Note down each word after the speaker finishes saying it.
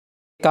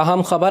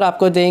अहम खबर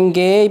आपको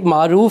देंगे।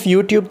 मारूफ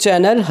यूट्यूब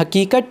चैनल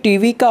हकीकत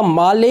टीवी का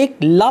मालिक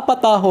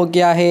लापता हो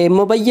गया है।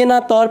 मुबैना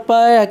तौर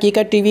पर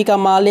हकीकत टीवी का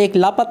मालिक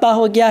लापता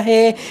हो गया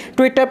है।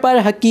 ट्विटर पर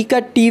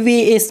हकीकत टीवी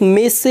इज़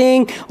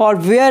मिसिंग और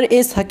वेयर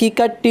इज़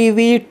हकीकत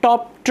टीवी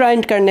टॉप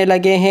ट्रेंड करने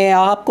लगे हैं।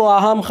 आपको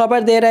अहम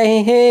खबर दे रहे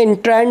हैं। इन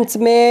ट्रेंड्स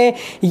में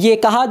ये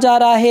कहा जा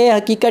रहा है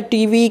हकीकत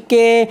टीवी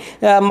के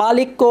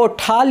मालिक को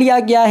उठा लिया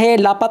गया है,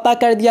 लापता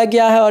कर दिया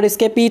गया है और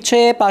इसके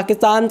पीछे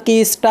पाकिस्तान की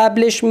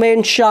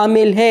इस्टेब्लिशमेंट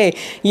शामिल है।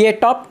 ये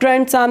टॉप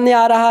ट्रेंड सामने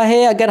आ रहा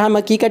है। अगर हम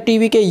हकीकत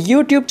टीवी के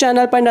यूट्यूब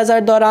चैनल पर नज़र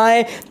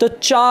दौड़ाएं तो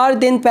 4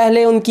 दिन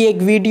पहले उनकी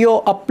एक वीडियो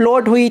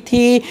अपलोड हुई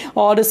थी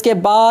और उसके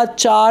बाद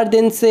 4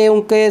 दिन से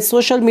उनके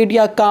सोशल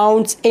मीडिया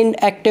अकाउंट्स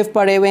इनएक्टिव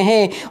पड़े हुए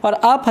हैं। और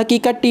अब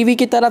हकीकत टीवी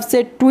की तरफ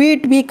से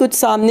ट्वीट भी कुछ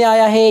सामने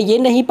आया है। ये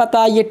नहीं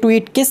पता ये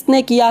ट्वीट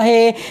किसने किया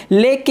है,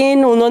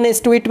 लेकिन उन्होंने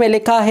इस ट्वीट में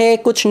लिखा है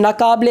कुछ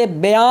नाकाबिले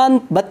बयान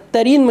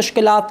बदतरीन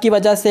मुश्किलात की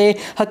वजह से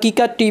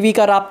हकीकत टीवी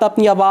का राब्ता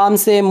अपनी आवाम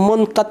से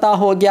मुनक़ता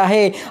हो गया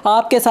है।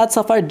 आपके साथ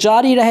सफ़र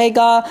जारी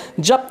रहेगा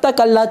जब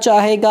तक अल्लाह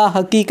चाहेगा।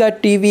 हकीकत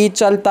टीवी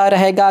चलता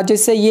रहेगा।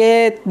 जिससे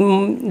ये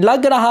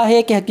लग रहा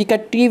है कि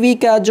हकीकत टीवी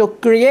का जो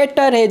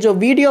क्रिएटर है, जो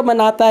वीडियो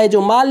बनाता है,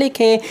 जो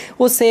मालिक है,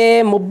 उसे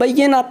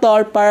मुबैना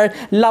तौर पर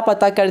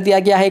लापता कर दिया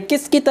गया है।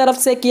 किसकी तरफ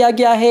से किया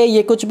गया है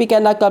ये कुछ भी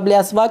कहना क़ाबिल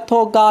इस वक्त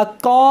होगा।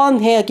 कौन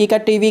है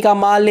हकीकत टीवी का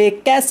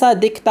मालिक, कैसा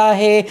दिखता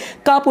है,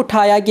 कब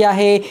उठाया गया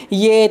है,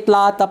 ये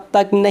इतलात अब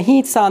तक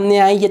नहीं सामने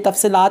आई। ये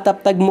तफसीलात अब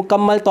तक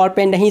मुकम्मल तौर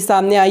पे नहीं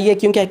सामने आई है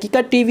क्योंकि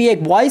हकीकत टीवी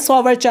एक वॉइस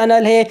ओवर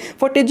चैनल है।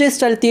 फुटेजेस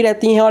चलती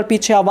रहती हैं और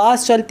पीछे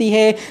आवाज़ चलती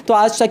है। तो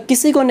आज तक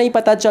किसी को नहीं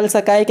पता चल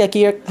सका है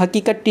कि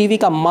हकीकत टीवी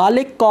का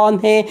मालिक कौन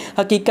है,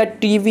 हकीकत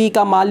टीवी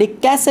का मालिक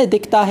कैसे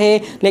दिखता है।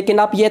 लेकिन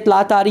अब ये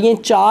इतलात आ रही हैं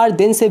 4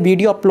 दिन से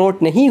वीडियो अपलोड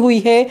नहीं हुई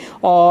है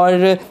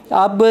और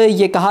अब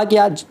ये कहा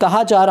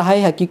जा रहा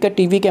है हकीकत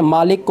टीवी के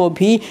मालिक को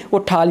भी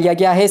उठा लिया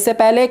गया है। इससे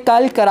पहले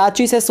कल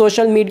कराची से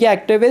सोशल मीडिया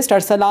एक्टिविस्ट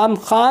अरसलाम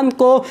खान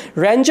को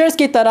रेंजर्स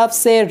की तरफ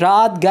से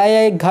रात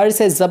गए घर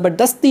से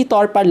ज़बरदस्ती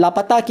तौर पर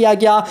लापता किया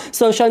गया।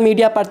 सोशल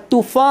मीडिया पर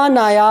तूफ़ान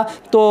आया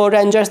तो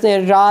रेंजर्स ने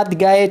रात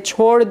गए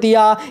छोड़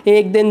दिया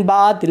एक दिन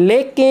बाद।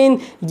 लेकिन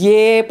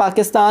ये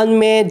पाकिस्तान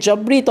में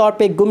जबरी तौर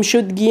पर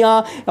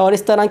गुमशुदगियाँ और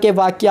इस तरह के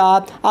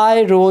वाक़यात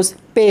आए रोज़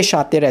पेश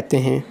आते रहते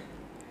हैं।